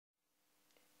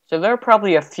So there are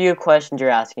probably a few questions you're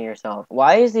asking yourself.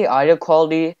 Why is the audio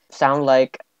quality sound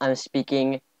like I'm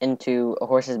speaking into a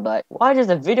horse's butt? Why does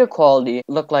the video quality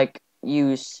look like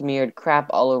you smeared crap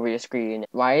all over your screen?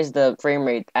 Why is the frame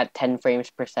rate at 10 frames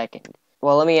per second?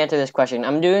 Well, let me answer this question.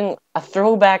 I'm doing a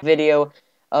throwback video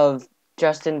of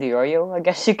Justin the Oreo, I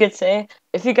guess you could say.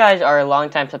 If you guys are a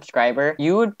longtime subscriber,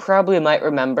 you would probably might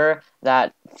remember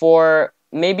that for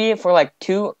 100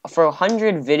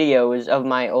 videos of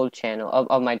my old channel,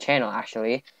 of my channel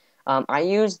actually, I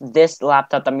use this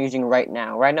laptop I'm using right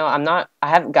now. Right now, I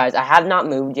have not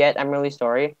moved yet. I'm really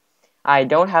sorry. I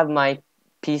don't have my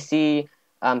PC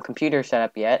computer set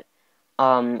up yet.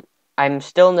 I'm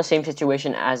still in the same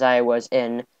situation as I was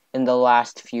in the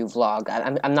last few vlogs.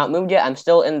 I'm not moved yet. I'm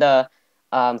still in the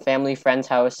family friend's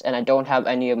house, and I don't have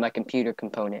any of my computer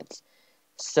components.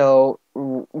 So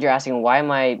you're asking why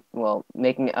am I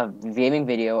making a gaming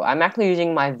video? I'm actually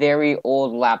using my very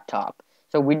old laptop.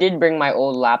 So we did bring my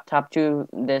old laptop to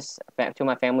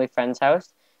my family friend's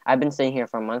house. I've been staying here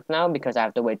for a month now because I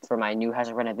have to wait for my new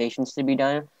house renovations to be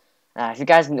done. If you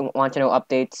guys want to know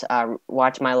updates,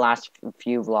 watch my last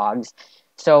few vlogs.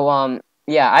 So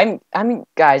yeah,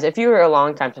 guys, if you're a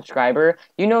longtime subscriber,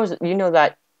 you know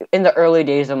that in the early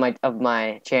days of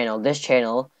my channel, this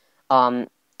channel,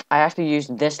 I actually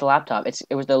used this laptop.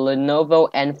 It was the Lenovo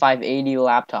N580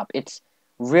 laptop. It's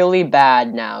really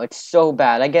bad now. It's so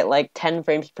bad. I get like 10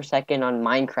 frames per second on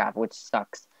Minecraft, which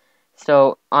sucks.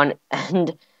 So and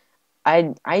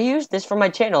I used this for my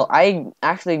channel. I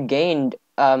actually gained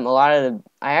I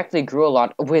actually grew a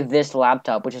lot with this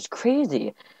laptop, which is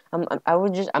crazy.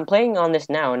 I'm playing on this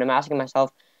now, and I'm asking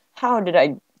myself, how did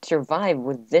I survive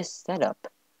with this setup?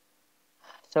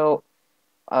 So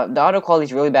the audio quality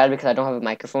is really bad because I don't have a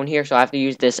microphone here, so I have to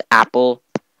use this Apple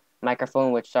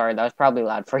microphone, which, sorry, that was probably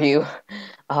loud for you.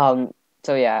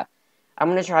 So yeah, I'm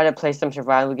gonna try to play some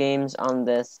survival games on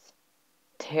this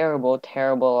terrible,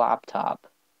 terrible laptop.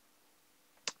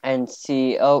 And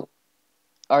see, are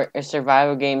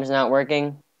survival games not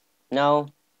working? No?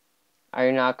 Are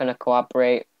you not gonna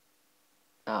cooperate?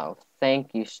 Oh,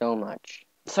 thank you so much.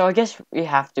 So I guess we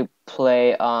have to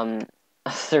play,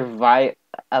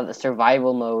 a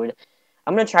survival mode.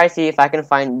 I'm gonna try to see if I can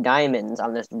find diamonds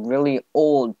on this really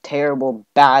old, terrible,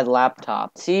 bad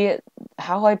laptop. See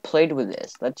how I played with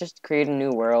this. Let's just create a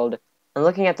new world. I'm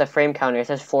looking at the frame counter. It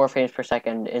says 4 frames per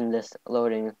second in this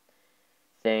loading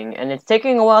thing, and it's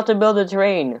taking a while to build the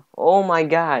terrain. Oh my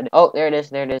god. Oh, there it is,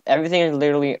 there it is. Everything is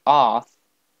literally off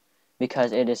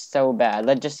because it is so bad.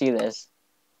 Let's just see this.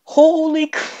 Holy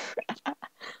crap.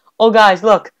 Oh, guys,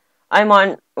 look. I'm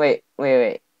on... Wait.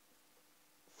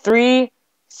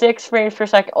 6 frames per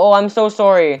second. Oh, I'm so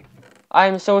sorry.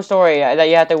 I'm so sorry that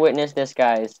you have to witness this,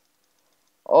 guys.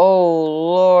 Oh,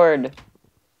 Lord.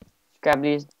 Grab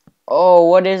these. Oh,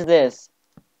 what is this?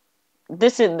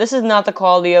 This is not the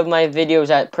quality of my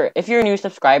videos if you're a new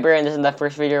subscriber and this is the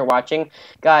first video you're watching,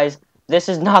 guys, this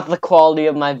is not the quality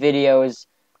of my videos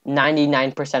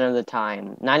 99% of the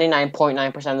time.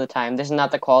 99.9% of the time. This is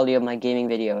not the quality of my gaming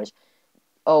videos.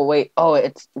 Oh, wait. Oh,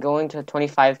 it's going to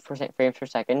 25% frames per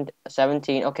second.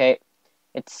 17. Okay.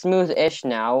 It's smooth-ish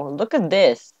now. Look at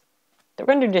this. The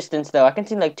render distance, though. I can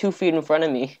see like 2 feet in front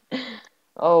of me.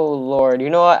 Oh, Lord.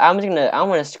 You know what? I'm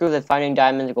gonna screw the finding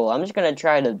diamonds goal. I'm just gonna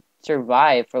try to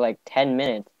survive for like 10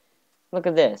 minutes. Look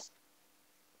at this.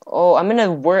 Oh, I'm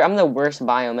the worst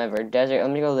biome ever. Desert.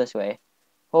 Let me go this way.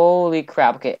 Holy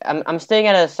crap. Okay, I'm staying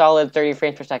at a solid 30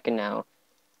 frames per second now.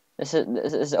 This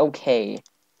is okay.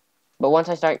 But once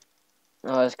I start,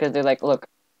 oh, it's because they're like, look.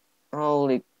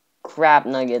 Holy crap,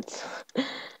 nuggets.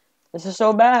 This is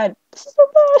so bad. This is so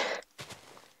bad.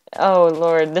 Oh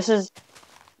Lord, this is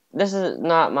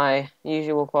not my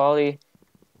usual quality.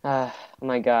 Oh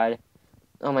my god.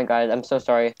 Oh my god, I'm so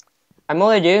sorry. I'm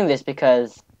only doing this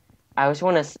because I just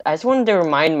wanted to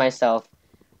remind myself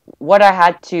what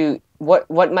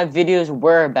my videos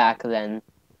were back then.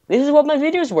 This is what my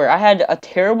videos were. I had a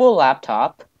terrible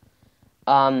laptop,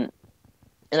 and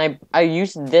I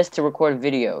used this to record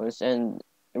videos, and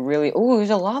really, ooh, there's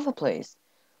a lava place.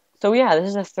 So yeah, this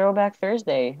is a throwback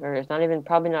Thursday, or it's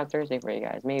probably not Thursday for you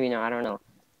guys. Maybe not, I don't know.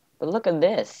 But look at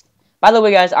this. By the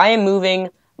way, guys, I am moving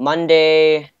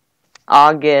Monday,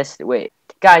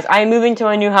 Guys, I am moving to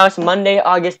my new house Monday,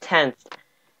 August 10th.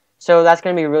 So that's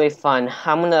gonna be really fun.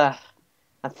 I'm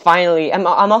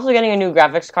also getting a new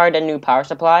graphics card and new power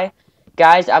supply.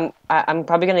 Guys, I'm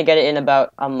probably gonna get it in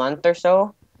about a month or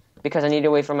so because I need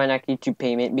to wait for my next YouTube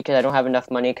payment because I don't have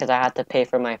enough money because I had to pay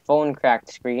for my phone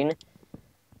cracked screen.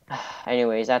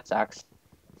 Anyways, that sucks.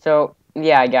 So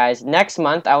yeah, guys, next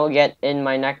month I will get in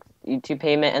my next YouTube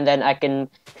payment, and then I can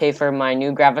pay for my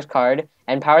new graphics card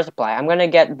and power supply. I'm gonna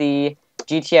get the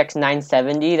GTX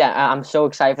 970. That I'm so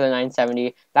excited for the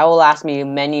 970. That will last me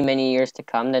many, many years to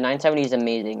come. The 970 is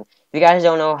amazing. If you guys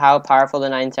don't know how powerful the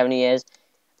 970 is,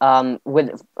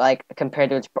 with like compared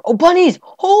to its bunnies!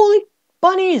 Holy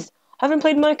bunnies! I haven't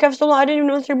played Minecraft so long. I didn't even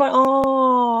notice your bunny.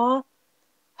 Aww.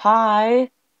 Hi,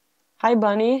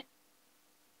 bunny.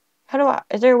 How do I?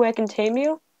 Is there a way I can tame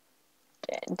you?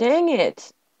 Dang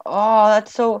it! Oh,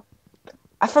 that's so.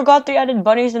 I forgot they added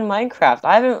bunnies in Minecraft.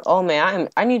 I haven't. Oh man,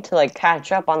 I need to like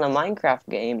catch up on the Minecraft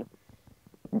game.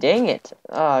 Dang it!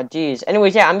 Oh jeez.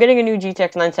 Anyways, yeah, I'm getting a new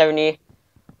GTX 970.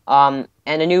 And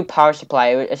a new power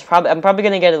supply. I'm probably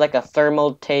gonna get like a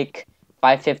thermal take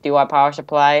 550-watt power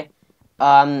supply.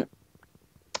 Um,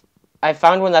 I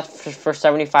found one that's for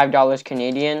 $75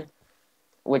 Canadian,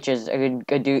 which is a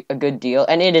good deal,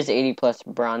 and it is 80 plus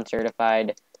bronze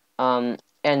certified. And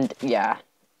yeah,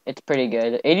 it's pretty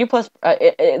good. 80 plus,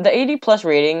 the 80 plus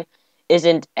rating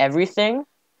isn't everything,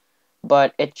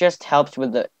 but it just helps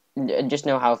with the just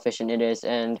know how efficient it is.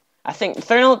 And I think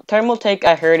Thermal Take,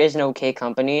 I heard, is an okay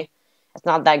company. It's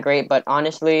not that great, but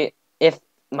honestly, if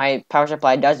my power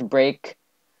supply does break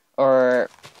or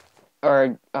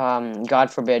God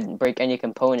forbid break any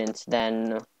components,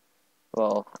 then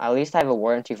well, at least I have a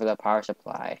warranty for the power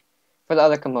supply. For the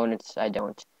other components, I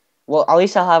don't. Well, at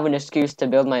least I'll have an excuse to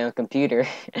build my own computer.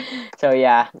 So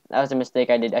yeah, that was a mistake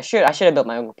I did. I should have built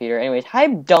my own computer. Anyways, hi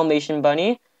Dalmatian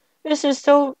Bunny. This is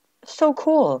so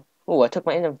cool. Oh, I took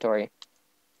my inventory.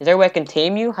 Is there a way I can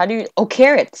tame you? How do you? Oh,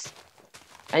 carrots.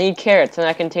 I need carrots, and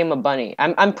I can tame a bunny.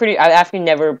 I've actually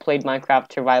never played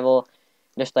Minecraft Survival,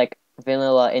 just like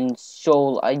vanilla in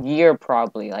a year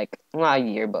probably. Like not a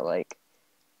year, but like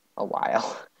a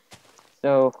while.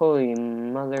 So holy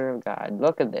mother of God,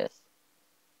 look at this.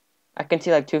 I can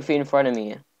see like 2 feet in front of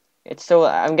me. It's so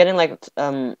I'm getting like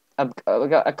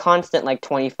a constant like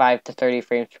 25 to 30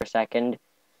 frames per second.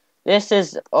 This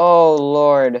is oh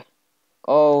lord,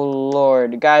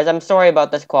 guys. I'm sorry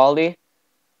about this quality.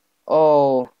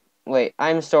 Oh wait,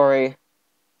 I'm sorry.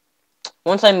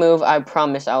 Once I move, I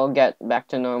promise I will get back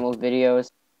to normal videos.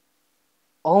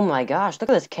 Oh my gosh, look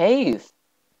at this cave.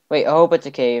 Wait, I hope it's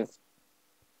a cave.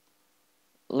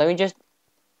 Let me just...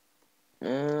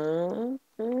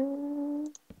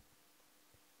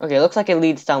 Okay, looks like it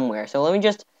leads somewhere. So let me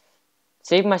just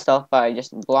save myself by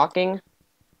just blocking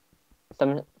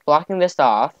this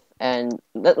off. And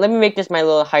let me make this my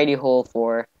little hidey hole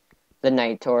for the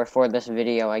night, or for this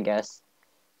video, I guess.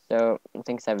 So I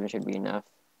think 7 should be enough.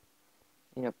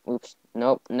 Yep, oops.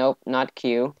 Nope, not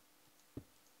Q.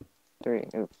 3,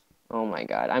 oops. Oh my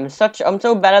god. I'm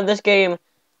so bad at this game.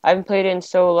 I haven't played it in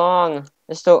so long.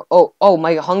 It's so oh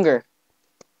my hunger.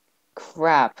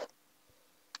 Crap.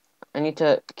 I need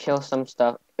to kill some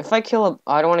stuff. If I kill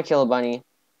I don't want to kill a bunny.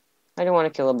 I don't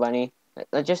want to kill a bunny.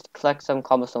 Let's just collect some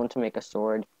cobblestone to make a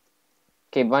sword.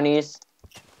 Okay, bunnies.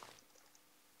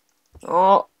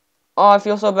 Oh, I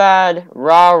feel so bad.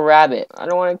 Raw rabbit. I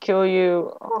don't want to kill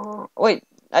you. Oh, wait,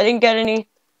 I didn't get any.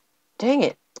 Dang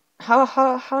it.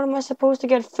 How am I supposed to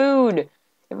get food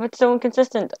if it's so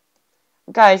inconsistent?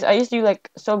 Guys, I used to be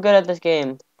like so good at this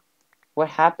game. What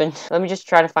happened? Let me just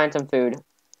try to find some food.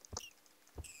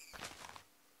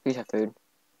 Please have food.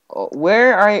 Oh,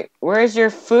 where is your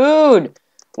food?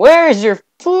 Where is your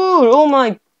food? Oh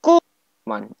my god.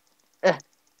 Come on.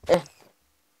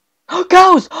 Oh,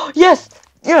 cows! Yes!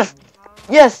 Yes!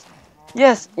 Yes!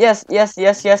 Yes! Yes! Yes!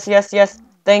 Yes! Yes! Yes! Yes!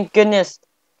 Thank goodness!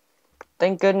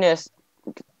 Thank goodness!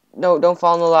 No! Don't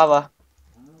fall in the lava!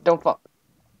 Don't fall!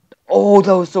 Oh,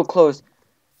 that was so close!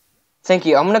 Thank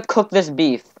you. I'm gonna cook this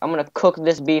beef. I'm gonna cook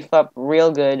this beef up real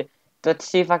good. Let's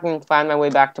see if I can find my way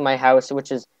back to my house,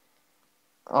 which is...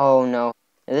 Oh no!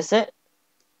 Is this it?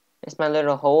 It's my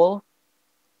little hole?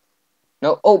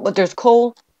 No. Oh, but there's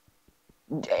coal!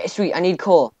 Sweet, I need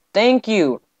coal. Thank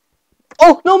you!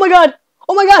 Oh, no, my god!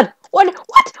 Oh my god! What?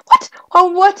 Oh,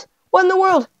 what? What in the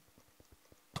world?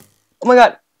 Oh my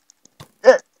god.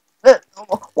 Uh,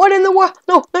 what in the world?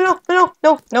 No.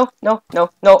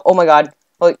 Oh my god.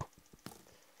 Holy.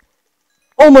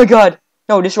 Oh my god.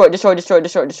 No, destroy.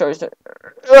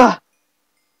 Ugh.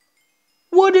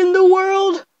 What in the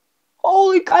world?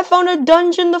 Holy, I found a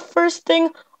dungeon, the first thing.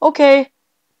 Okay.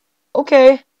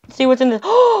 Let's see what's in this.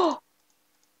 Oh!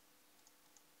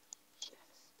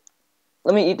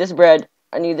 Let me eat this bread.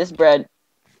 I need this bread.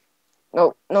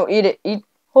 No, eat it. Eat.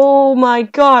 Oh my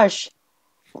gosh.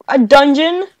 A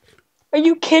dungeon? Are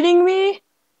you kidding me?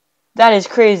 That is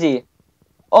crazy.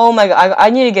 Oh my god, I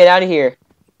need to get out of here.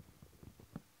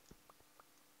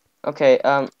 Okay,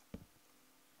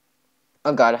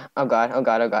 Oh god, oh god, oh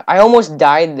god, oh god. I almost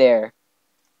died there.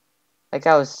 Like,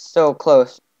 I was so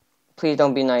close. Please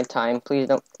don't be nighttime. Please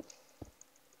don't.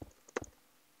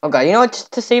 Oh god, you know what?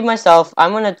 Just to save myself,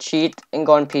 I'm gonna cheat and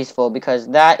go on peaceful because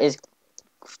that is.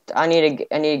 I need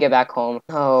to get back home.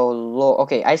 Oh lord.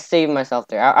 Okay, I saved myself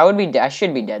there. I would be. I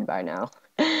should be dead by now.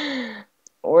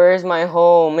 Where's my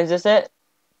home? Is this it?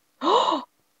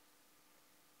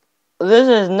 This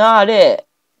is not it.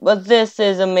 But this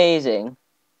is amazing.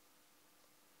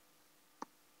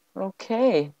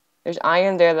 Okay. There's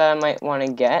iron there that I might want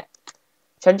to get.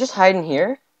 Should I just hide in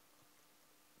here?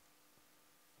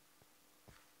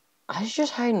 I should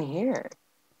just hide in here.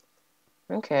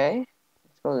 Okay.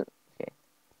 Let's go. Okay.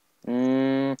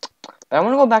 But I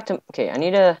want to go back to. Okay, I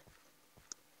need to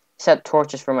set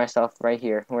torches for myself right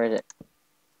here. Where is it?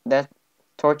 That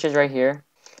torches right here.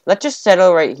 Let's just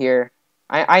settle right here.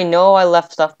 I know I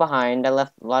left stuff behind. I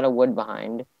left a lot of wood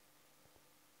behind.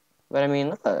 But I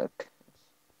mean, look.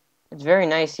 It's very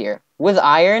nice here. With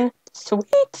iron.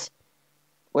 Sweet!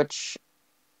 Which,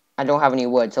 I don't have any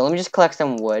wood. So let me just collect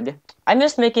some wood. I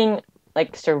miss making,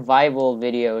 like, survival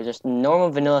videos. Just normal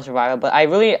vanilla survival. But I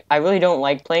really don't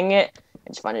like playing it. I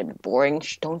just find it a bit boring.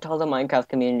 Shh, don't tell the Minecraft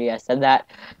community I said that.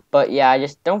 But yeah, I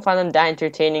just don't find them that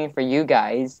entertaining for you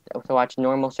guys to watch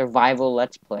normal survival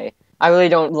Let's Play. I really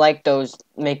don't like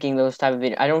making those type of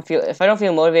videos. If I don't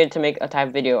feel motivated to make a type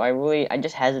of video, I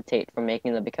just hesitate from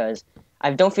making them because I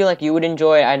don't feel like you would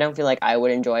enjoy it. I don't feel like I would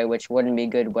enjoy it, which wouldn't be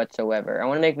good whatsoever. I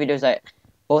want to make videos that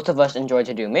both of us enjoy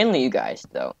to do. Mainly you guys,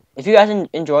 though. If you guys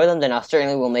enjoy them, then I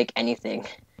certainly will make anything.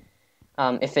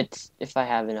 If I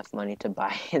have enough money to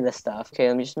buy the stuff. Okay,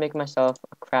 let me just make myself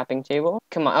a crafting table.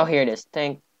 Come on. Oh, here it is.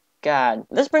 Thank God.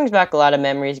 This brings back a lot of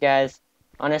memories, guys.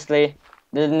 Honestly,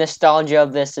 the nostalgia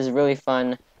of this is really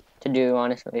fun to do,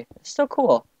 honestly. It's so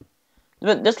cool.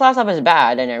 But this laptop is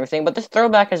bad and everything, but this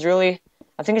throwback has really,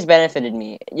 I think it's benefited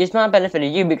me. It's not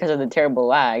benefited you because of the terrible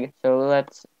lag. So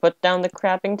let's put down the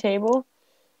crafting table.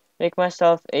 Make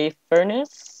myself a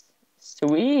furnace.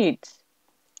 Sweet.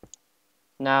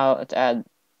 Now let's add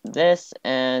this,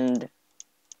 and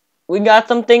we got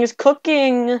some things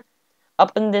cooking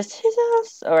up in this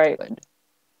house. Alright, good.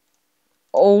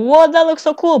 Oh, what? That looks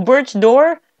so cool. Birch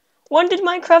door? When did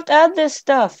Minecraft add this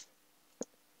stuff?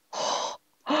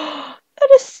 That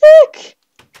is sick!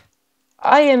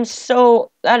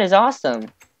 That is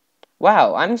awesome.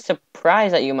 Wow, I'm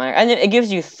surprised at you, Minecraft. And it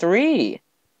gives you 3.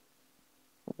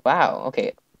 Wow,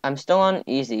 okay. I'm still on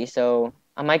easy, so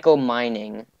I might go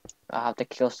mining. I'll have to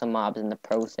kill some mobs in the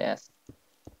process.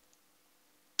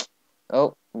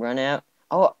 Oh, run out.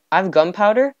 Oh, I have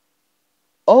gunpowder?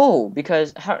 Oh,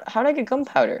 because how did I get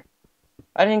gunpowder?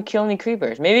 I didn't kill any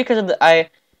creepers. Maybe because of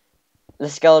the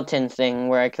skeleton thing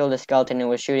where I killed a skeleton and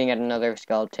was shooting at another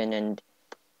skeleton, and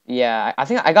yeah, I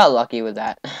think I got lucky with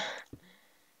that.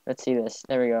 Let's see this.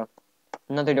 There we go.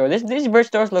 Another door. These birch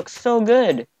doors look so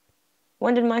good.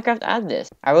 When did Minecraft add this?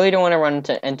 I really don't want to run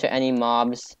into any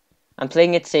mobs. I'm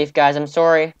playing it safe, guys. I'm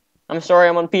sorry. I'm sorry.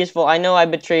 I'm unpeaceful. I know I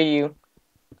betrayed you.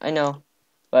 I know,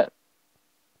 but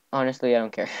honestly, I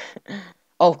don't care.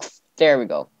 Oh, there we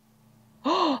go.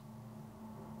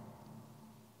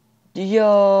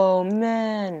 Yo,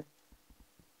 man.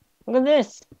 Look at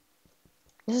this.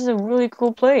 This is a really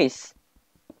cool place.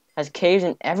 Has caves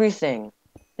and everything.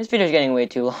 This video is getting way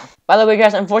too long. By the way,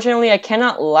 guys, unfortunately, I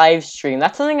cannot live stream.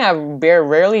 That's something I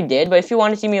rarely did, but if you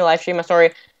want to see me live stream, I'm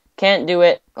sorry, can't do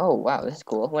it. Oh, wow, this is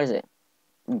cool. What is it?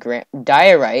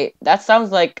 Diorite? That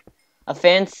sounds like a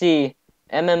fancy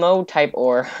MMO type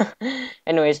ore.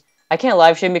 Anyways, I can't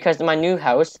live stream because in my new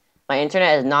house, my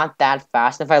internet is not that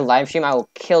fast. If I live stream, I will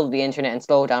kill the internet and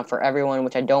slow it down for everyone,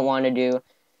 which I don't want to do.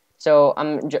 So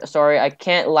I'm sorry, I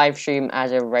can't live stream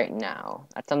as of right now.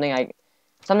 That's something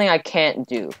I can't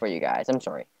do for you guys. I'm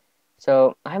sorry.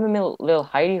 So I have a little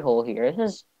hidey hole here.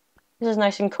 This is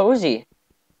nice and cozy.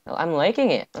 I'm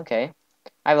liking it. Okay,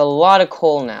 I have a lot of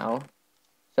coal now.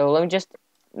 So let me just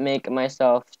make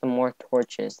myself some more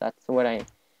torches. That's what I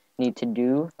need to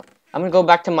do. I'm gonna go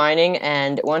back to mining,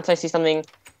 and once I see something,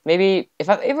 maybe if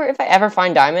I ever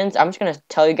find diamonds, I'm just gonna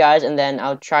tell you guys, and then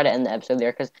I'll try to end the episode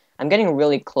there because I'm getting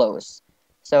really close.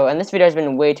 So, and this video has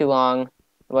been way too long,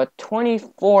 about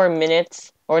 24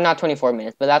 minutes, or not 24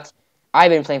 minutes, but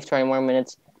I've been playing for 20 more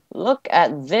minutes. Look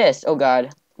at this. Oh god,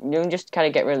 you can just kind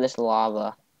of get rid of this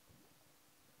lava.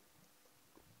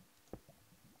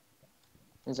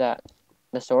 Is that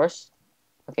the source?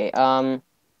 Okay, I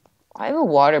have a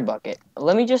water bucket.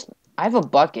 I have a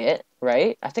bucket,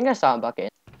 right? I think I saw a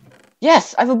bucket.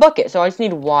 Yes, I have a bucket, so I just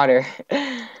need water.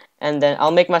 And then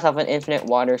I'll make myself an infinite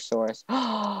water source.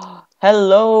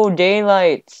 Hello,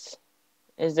 daylights.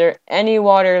 Is there any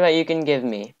water that you can give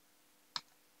me?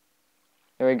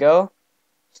 There we go.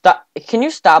 Stop. Can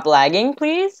you stop lagging,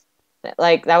 please?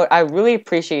 Like, I really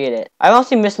appreciate it. I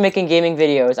also miss making gaming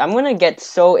videos. I'm gonna get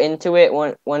so into it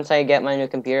once I get my new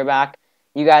computer back.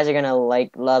 You guys are gonna,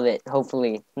 like, love it,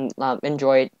 hopefully.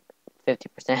 Enjoy it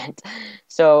 50%.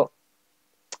 So,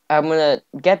 I'm gonna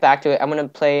get back to it. I'm gonna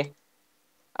play.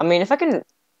 I mean, if I can,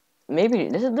 maybe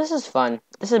this is fun.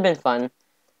 This has been fun.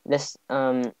 This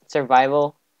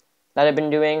survival that I've been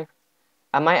doing.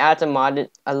 I might add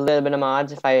a little bit of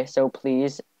mods if I so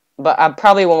please, but I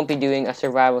probably won't be doing a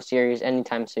survival series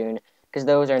anytime soon because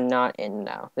those are not in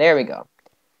now. There we go.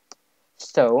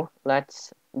 So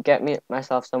let's get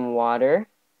myself some water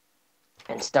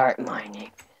and start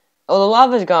mining. Oh, the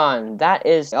lava's gone. That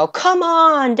is. Oh, come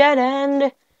on, dead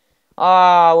end. Oh,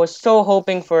 I was so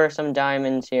hoping for some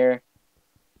diamonds here.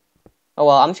 Oh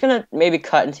well, I'm just gonna maybe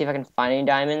cut and see if I can find any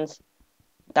diamonds.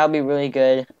 That would be really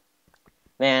good.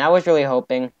 Man, I was really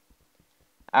hoping.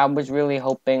 I was really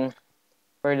hoping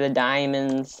for the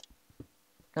diamonds.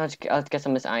 Let's get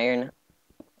some of this iron.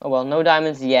 Oh well, no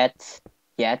diamonds yet.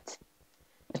 Yet.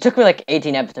 It took me like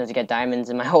 18 episodes to get diamonds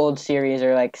in my old series,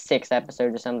 or like 6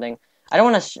 episodes or something. I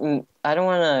don't want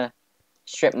to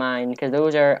strip mine because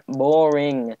those are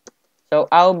boring. So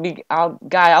I'll be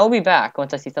back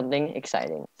once I see something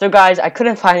exciting. So guys, I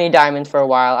couldn't find any diamonds for a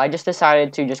while. I just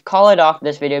decided to just call it off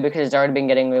this video because it's already been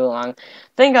getting really long.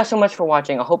 Thank you guys so much for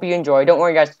watching. I hope you enjoyed. Don't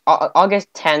worry guys,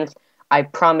 August 10th, I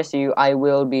promise you I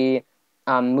will be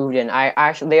moved in.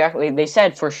 They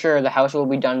said for sure the house will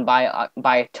be done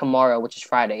by tomorrow, which is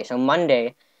Friday. So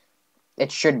Monday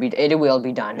it will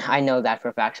be done. I know that for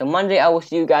a fact. So Monday I will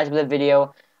see you guys with a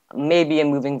video, maybe a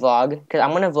moving vlog, because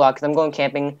I'm gonna vlog because I'm going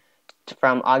camping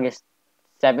from August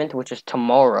 7th, which is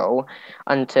tomorrow,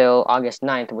 until August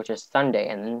 9th, which is Sunday,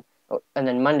 and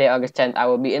then Monday, August 10th, I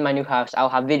will be in my new house. I'll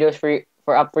have videos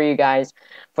up for you guys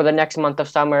for the next month of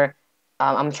summer.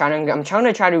 I'm trying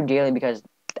to do daily because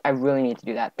I really need to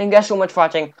do that. Thank you guys so much for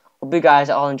watching. Hope you guys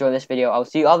all enjoy this video. I'll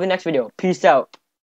see you all in the next video. Peace out.